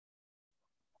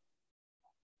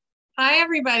Hi,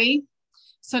 everybody.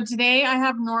 So today I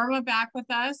have Norma back with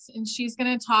us, and she's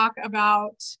going to talk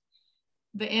about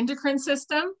the endocrine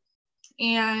system.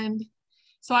 And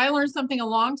so I learned something a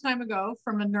long time ago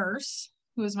from a nurse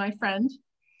who is my friend.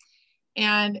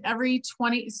 And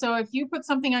so if you put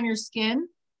something on your skin,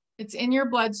 it's in your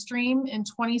bloodstream in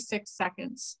 26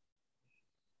 seconds.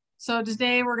 So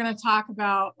today we're going to talk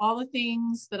about all the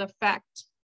things that affect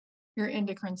your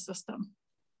endocrine system.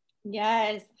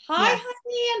 Yes. Hi, Yes.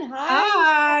 honey, and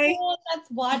Hi. everyone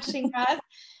that's watching us.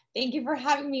 Thank you for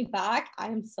having me back.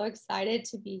 I'm so excited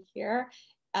to be here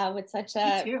with such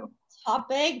a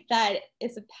topic that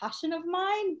is a passion of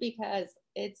mine because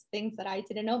it's things that I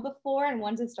didn't know before. And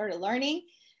once I started learning,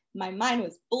 my mind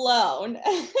was blown.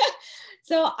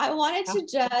 So I wanted to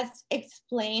just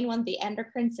explain what the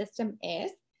endocrine system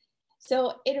is.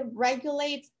 So it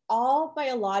regulates all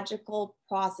biological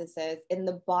processes in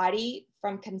the body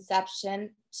from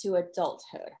conception to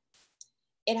adulthood.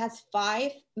 It has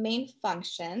 5 main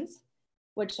functions,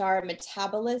 which are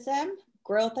metabolism,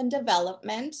 growth and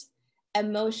development,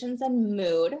 emotions and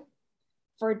mood,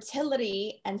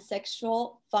 fertility and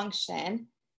sexual function,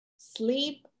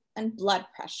 sleep, and blood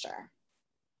pressure.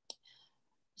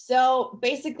 So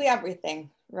basically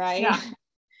everything, right? Yeah.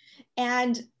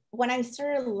 And when I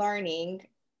started learning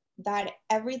that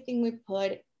everything we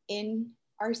put in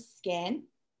our skin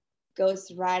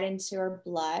goes right into our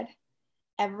blood,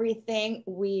 everything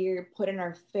we put in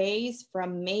our face,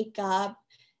 from makeup,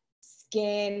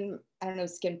 skin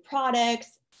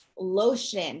products,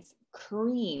 lotions,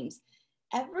 creams,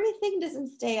 everything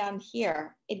doesn't stay on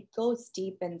here. It goes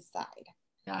deep inside.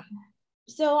 Yeah.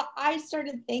 So I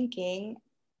started thinking,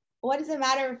 what does it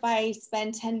matter if I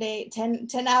spend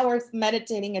 10 hours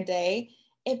meditating a day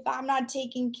if I'm not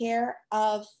taking care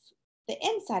of the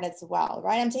inside as well,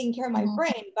 right? I'm taking care of my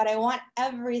brain, but I want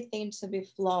everything to be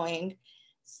flowing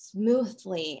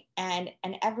smoothly and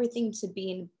everything to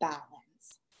be in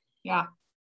balance. Yeah.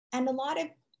 And a lot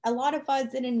of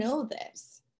us didn't know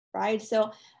this, right?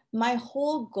 So my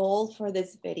whole goal for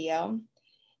this video,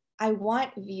 I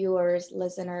want viewers,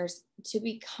 listeners to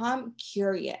become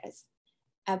curious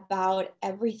about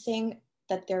everything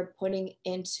that they're putting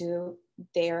into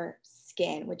their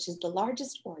skin, which is the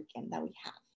largest organ that we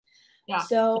have. Yeah.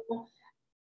 So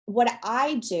what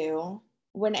I do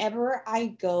whenever I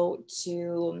go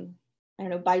to, I don't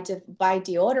know, buy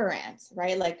deodorants,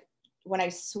 right? Like when I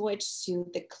switch to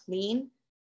the clean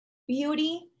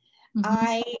beauty,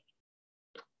 I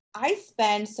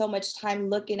spend so much time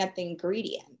looking at the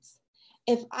ingredients.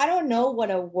 If I don't know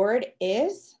what a word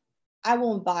is, I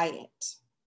won't buy it,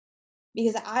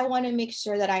 because I want to make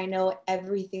sure that I know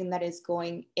everything that is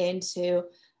going into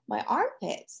my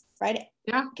armpits, right?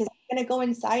 Yeah. Because it's going to go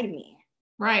inside me.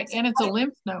 Right. So and it's a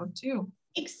lymph node too.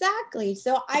 Exactly.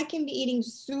 So I can be eating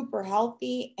super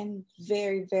healthy and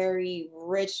very, very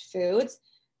rich foods.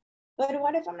 But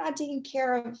what if I'm not taking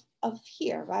care of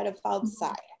here, right? Of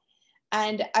outside?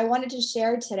 And I wanted to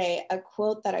share today a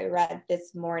quote that I read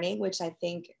this morning, which I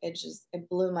think it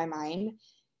blew my mind.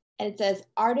 And it says,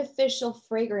 artificial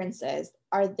fragrances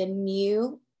are the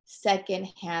new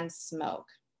secondhand smoke.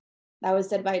 That was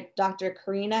said by Dr.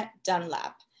 Karina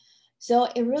Dunlap. So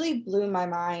it really blew my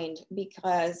mind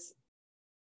because,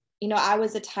 you know, I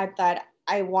was the type that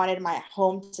I wanted my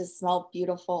home to smell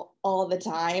beautiful all the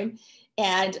time.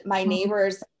 And my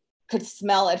neighbors could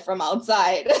smell it from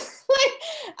outside.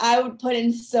 I would put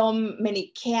in so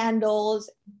many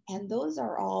candles, and those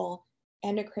are all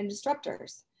endocrine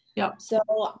disruptors. Yep. So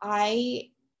I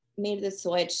made the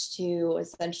switch to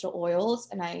essential oils,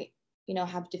 and I,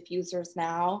 have diffusers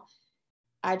now.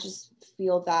 I just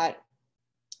feel that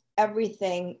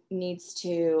everything needs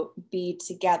to be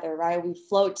together, right? We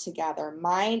float together,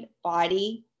 mind,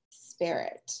 body,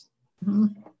 spirit.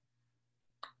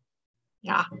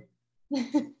 Yeah.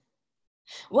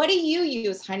 What do you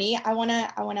use, honey? I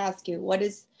wanna ask you, what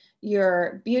is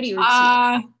your beauty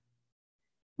routine?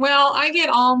 Well, I get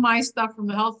all my stuff from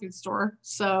the health food store.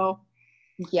 So,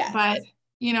 yes. But,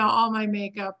 all my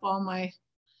makeup, all my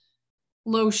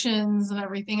lotions and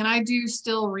everything. And I do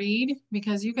still read,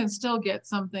 because you can still get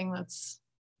something that's,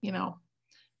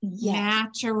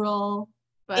 natural,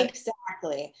 but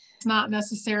exactly, it's not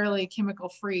necessarily chemical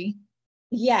free.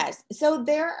 Yes. So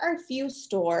there are a few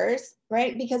stores,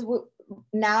 right? Because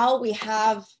now we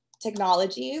have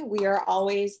technology. We are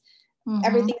always,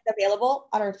 everything is available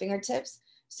on our fingertips.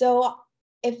 So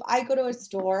if I go to a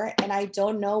store and I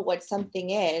don't know what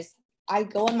something is, I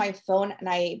go on my phone and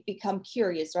I become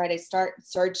curious, right? I start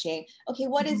searching, okay,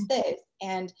 what is this?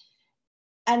 And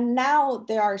now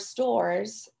there are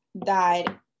stores that,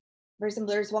 for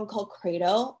example, there's one called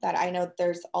Credo that I know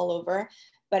there's all over,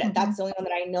 but that's the only one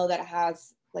that I know that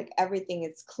has like everything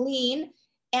is clean,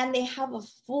 and they have a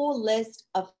full list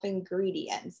of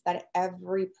ingredients that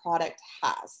every product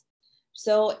has.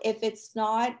 So if it's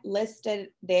not listed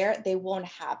there, they won't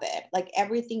have it. Like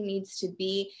everything needs to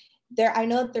be there. I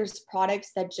know that there's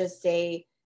products that just say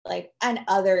like, and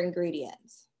other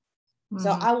ingredients.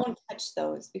 So I won't touch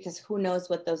those because who knows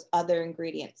what those other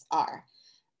ingredients are.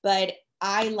 But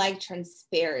I like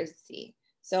transparency.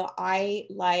 So I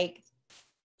like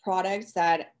products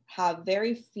that have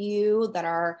very few, that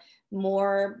are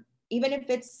more, even if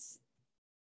it's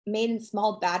made in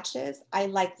small batches, I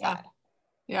like that.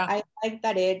 Yeah. I like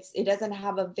that it doesn't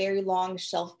have a very long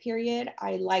shelf period.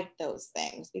 I like those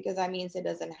things because that means it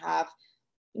doesn't have,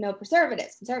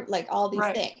 preservatives, like all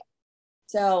these things.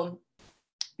 So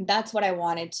that's what I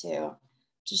wanted to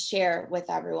share with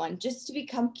everyone, just to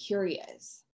become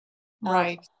curious of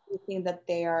everything that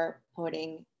they are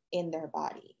putting in their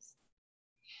bodies.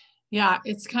 Yeah,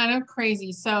 it's kind of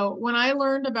crazy. So when I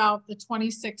learned about the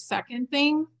 26-second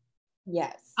thing,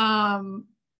 yes,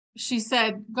 she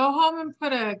said, go home and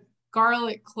put a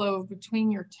garlic clove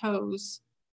between your toes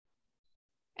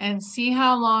and see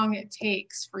how long it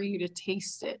takes for you to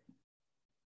taste it.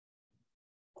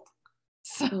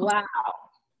 So, wow.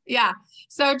 Yeah.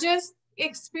 So just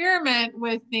experiment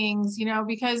with things,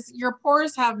 because your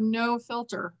pores have no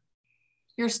filter.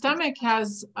 Your stomach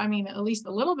has, at least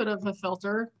a little bit of a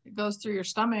filter. It goes through your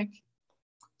stomach.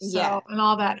 So, and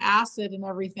all that acid and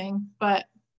everything, but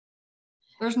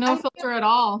there's no filter at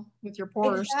all with your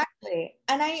pores. Exactly.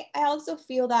 And I also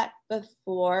feel that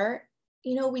before,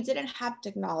 we didn't have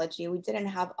technology. We didn't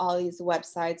have all these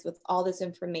websites with all this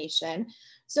information.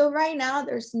 So right now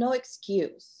there's no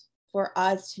excuse for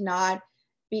us to not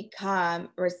become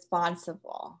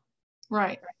responsible.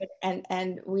 Right.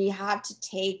 And we have to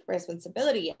take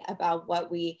responsibility about what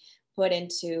we put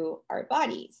into our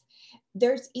bodies.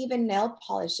 There's even nail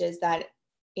polishes that,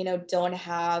 don't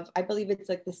have, I believe it's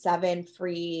like the 7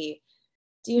 free,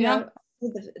 do you know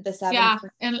the 7? Yeah.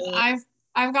 And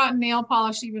I've gotten nail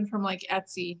polish even from like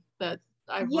Etsy that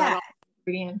I've read all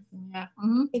the ingredients. Yeah.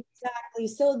 Exactly.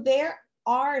 So there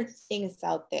are things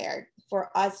out there for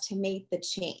us to make the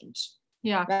change.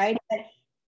 Yeah. Right. But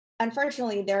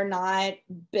unfortunately, they're not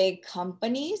big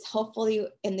companies. Hopefully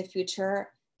in the future,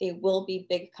 they will be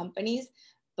big companies,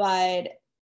 but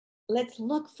let's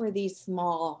look for these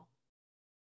small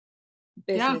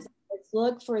businesses. Let's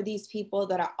look for these people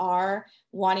that are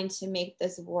wanting to make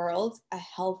this world a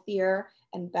healthier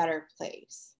and better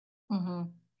place.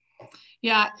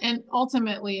 Yeah. And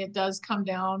ultimately it does come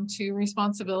down to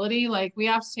responsibility. Like we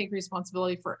have to take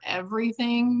responsibility for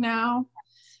everything now.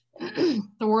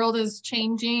 The world is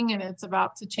changing and it's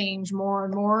about to change more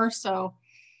and more. So,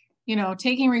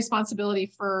 taking responsibility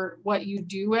for what you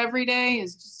do every day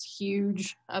is just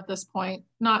huge at this point,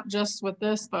 not just with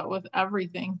this, but with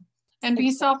everything. And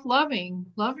be self-loving,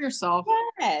 love yourself.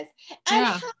 Yes. And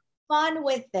have fun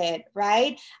with it,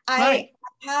 right? I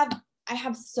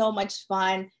have so much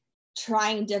fun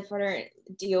trying different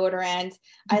deodorants.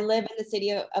 I live in the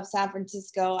city of San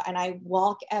Francisco and I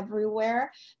walk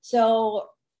everywhere. So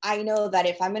I know that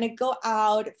if I'm going to go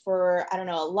out for, I don't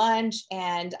know, a lunch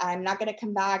and I'm not going to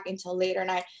come back until later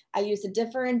night, I use a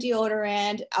different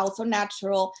deodorant, also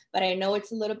natural, but I know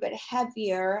it's a little bit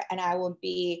heavier and I won't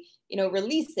be,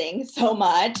 releasing so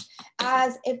much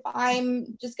as if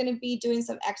I'm just going to be doing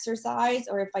some exercise,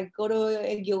 or if I go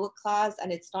to a yoga class and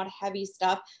it's not heavy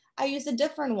stuff, I use a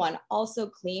different one, also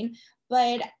clean.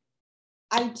 But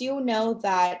I do know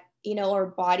that, our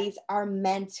bodies are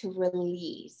meant to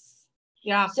release.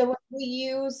 Yeah. So when we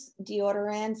use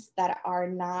deodorants that are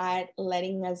not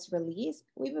letting us release,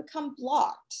 we become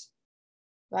blocked,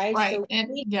 right? Right. So and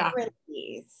we need to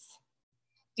release.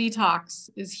 Detox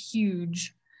is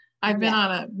huge. I've been on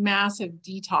a massive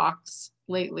detox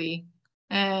lately.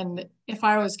 And if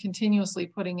I was continuously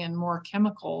putting in more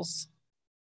chemicals,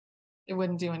 it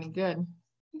wouldn't do any good.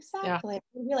 Exactly. It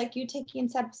would be like you taking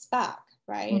steps back,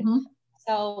 right?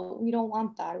 So we don't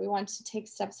want that. We want to take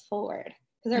steps forward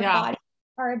because our bodies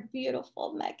are a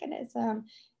beautiful mechanism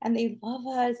and they love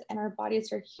us, and our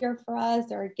bodies are here for us.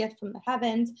 They're a gift from the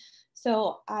heavens.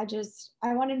 So I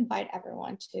want to invite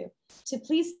everyone to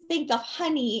please think of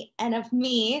honey and of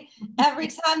me every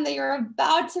time that you're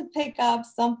about to pick up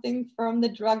something from the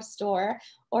drugstore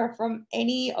or from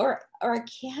or a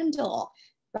candle,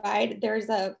 right? There's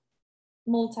a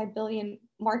multi-billion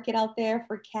market out there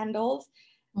for candles.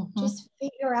 Just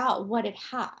figure out what it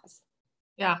has.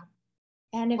 Yeah.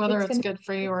 And if whether it's good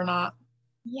for you or not.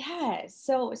 Yes.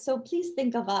 So please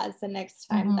think of us the next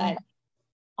time that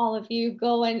all of you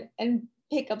go and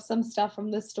pick up some stuff from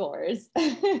the stores.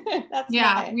 That's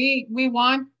Yeah, why. we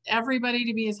want everybody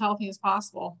to be as healthy as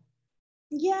possible.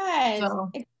 Yes, So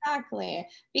exactly.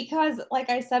 Because like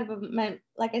I said,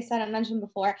 I mentioned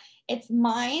before, it's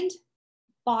mind,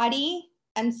 body,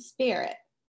 and spirit.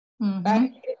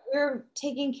 Right? If we're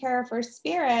taking care of our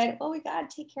spirit, well, we got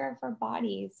to take care of our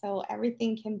body so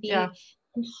everything can be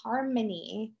in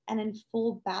harmony and in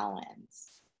full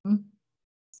balance.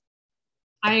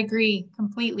 I agree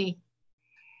completely.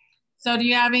 So do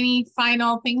you have any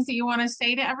final things that you want to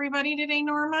say to everybody today,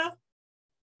 Norma?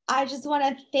 I just want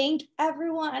to thank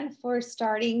everyone for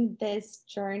starting this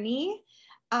journey.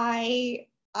 I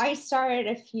started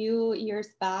a few years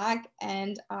back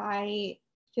and I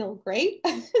feel great.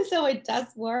 So it does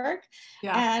work.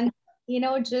 Yeah. And,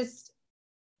 just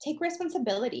take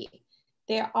responsibility.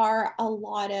 There are a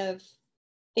lot of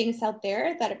things out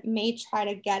there that may try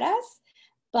to get us,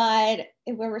 but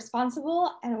if we're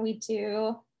responsible and we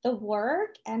do the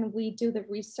work and we do the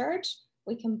research,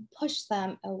 we can push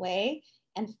them away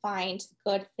and find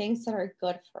good things that are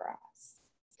good for us.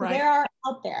 Right. They are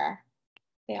out there.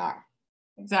 They are.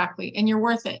 Exactly. And you're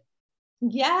worth it.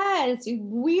 Yes,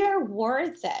 we are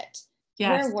worth it.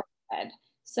 Yes. We're worth it.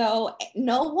 So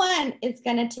no one is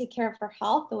going to take care of our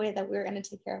health the way that we're going to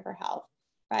take care of our health,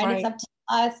 right? It's up to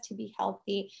us to be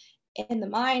healthy in the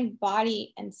mind,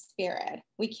 body, and spirit.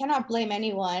 We cannot blame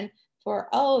anyone for,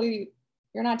 oh,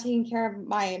 you're not taking care of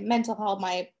my mental health,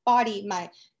 my body,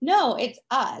 no, it's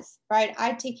us, right?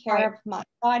 I take care of my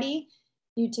body.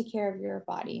 You take care of your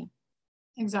body.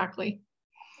 Exactly.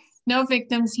 No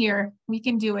victims here. We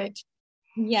can do it.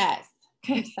 Yes,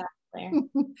 exactly.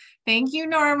 Thank you,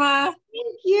 Norma.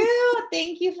 Thank you.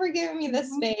 Thank you for giving me the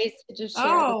space to just share.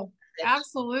 Oh,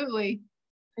 absolutely.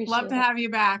 Love to have you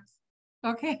back.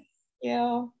 Okay. Thank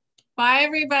you. Bye,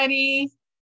 everybody.